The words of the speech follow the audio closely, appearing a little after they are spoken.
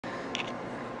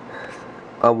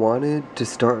I wanted to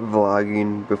start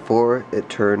vlogging before it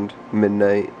turned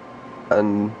midnight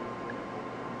on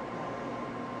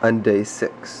day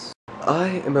 6. I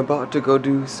am about to go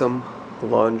do some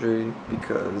laundry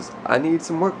because I need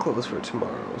some work clothes for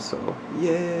tomorrow, so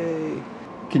yay!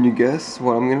 Can you guess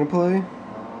what I'm gonna play?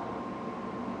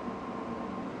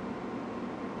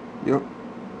 Yup.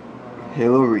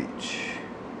 Halo Reach.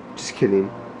 Just kidding.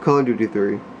 Call of Duty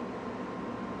 3.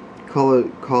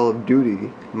 Call of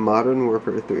Duty Modern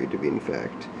Warfare 3 to be in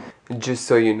fact. Just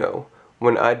so you know,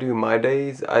 when I do my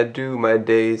days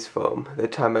from the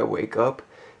time I wake up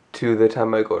to the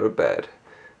time I go to bed.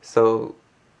 So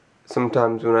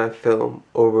sometimes when I film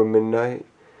over midnight,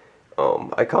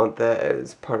 I count that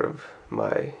as part of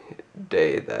my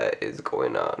day that is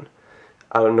going on.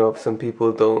 I don't know if some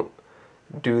people don't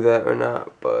do that or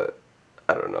not, but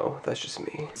I don't know, that's just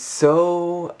me.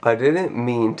 So, I didn't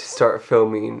mean to start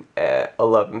filming at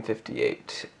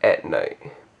 11:58 at night,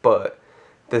 but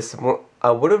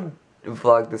I would have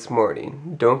vlogged this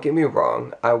morning. Don't get me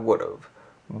wrong, I would have,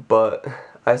 but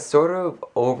I sort of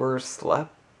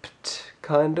overslept,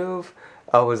 kind of.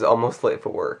 I was almost late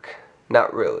for work.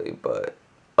 Not really, but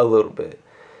a little bit.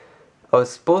 I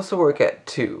was supposed to work at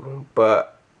 2,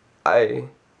 but I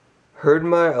heard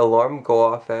my alarm go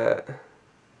off at...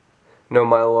 No,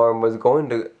 my alarm was going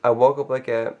to... I woke up like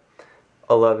at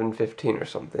 11:15 or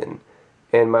something,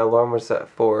 and my alarm was set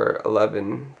for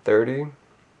 11:30,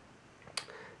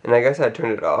 and I guess I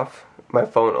turned it off, my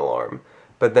phone alarm,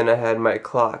 but then I had my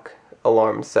clock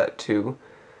alarm set too,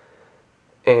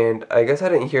 and I guess I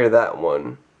didn't hear that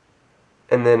one,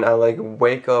 and then I like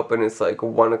wake up and it's like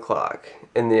 1 o'clock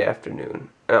in the afternoon,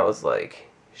 and I was like,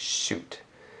 shoot.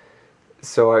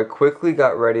 So I quickly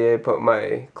got ready, I put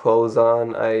my clothes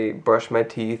on, I brushed my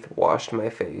teeth, washed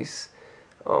my face,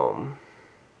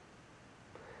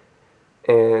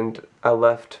 and I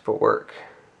left for work.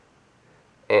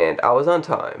 And I was on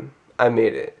time, I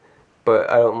made it, but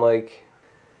I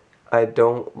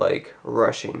don't like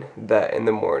rushing that in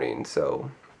the morning, so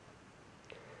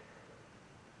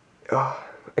I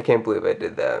can't believe I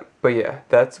did that. But yeah,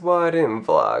 that's why I didn't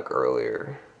vlog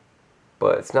earlier.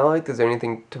 But it's not like there's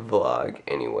anything to vlog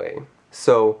anyway.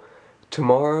 So,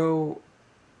 tomorrow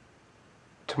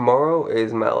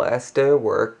is my last day of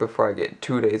work before I get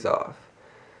 2 days off.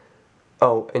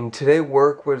 Oh, and today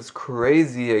work was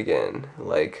crazy again.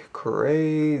 Like,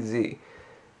 crazy.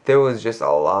 There was just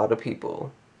a lot of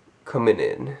people coming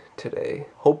in today.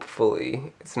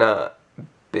 Hopefully, it's not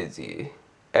busy.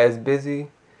 As busy.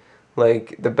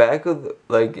 Like, in the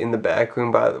back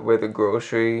room by where the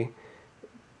grocery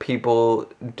people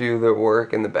do their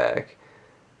work in the back,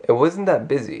 it wasn't that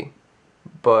busy,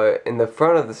 but in the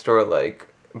front of the store, like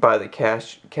by the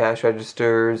cash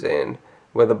registers and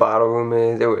where the bottle room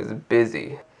is, it was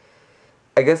busy.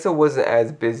 I guess it wasn't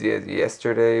as busy as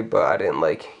yesterday, but I didn't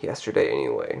like yesterday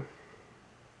anyway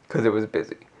because it was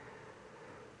busy.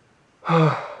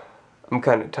 I'm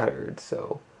kind of tired,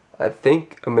 so I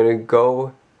think I'm gonna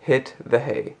go hit the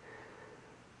hay.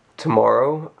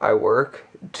 Tomorrow I work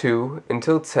 2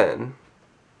 until 10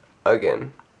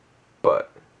 again,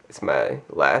 but it's my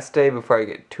last day before I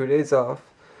get 2 days off,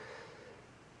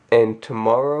 and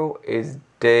tomorrow is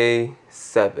day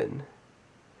 7.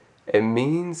 It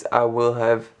means I will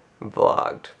have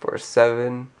vlogged for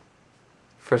 7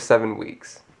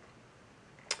 weeks,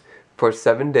 for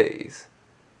 7 days,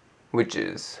 which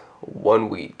is 1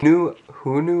 week.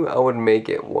 Who knew I would make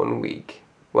it 1 week?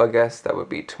 Well, I guess that would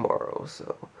be tomorrow,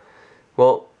 so...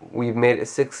 Well, we've made it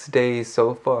 6 days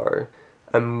so far.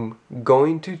 I'm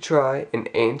going to try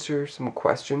and answer some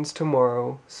questions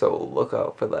tomorrow, so look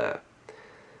out for that.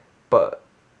 But,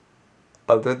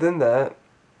 other than that,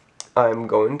 I'm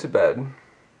going to bed.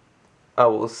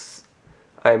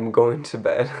 I'm going to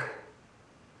bed.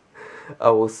 I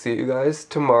will see you guys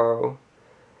tomorrow.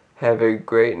 Have a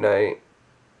great night.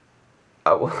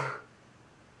 I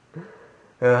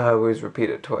always repeat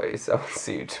it twice. I will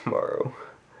see you tomorrow.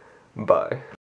 Bye.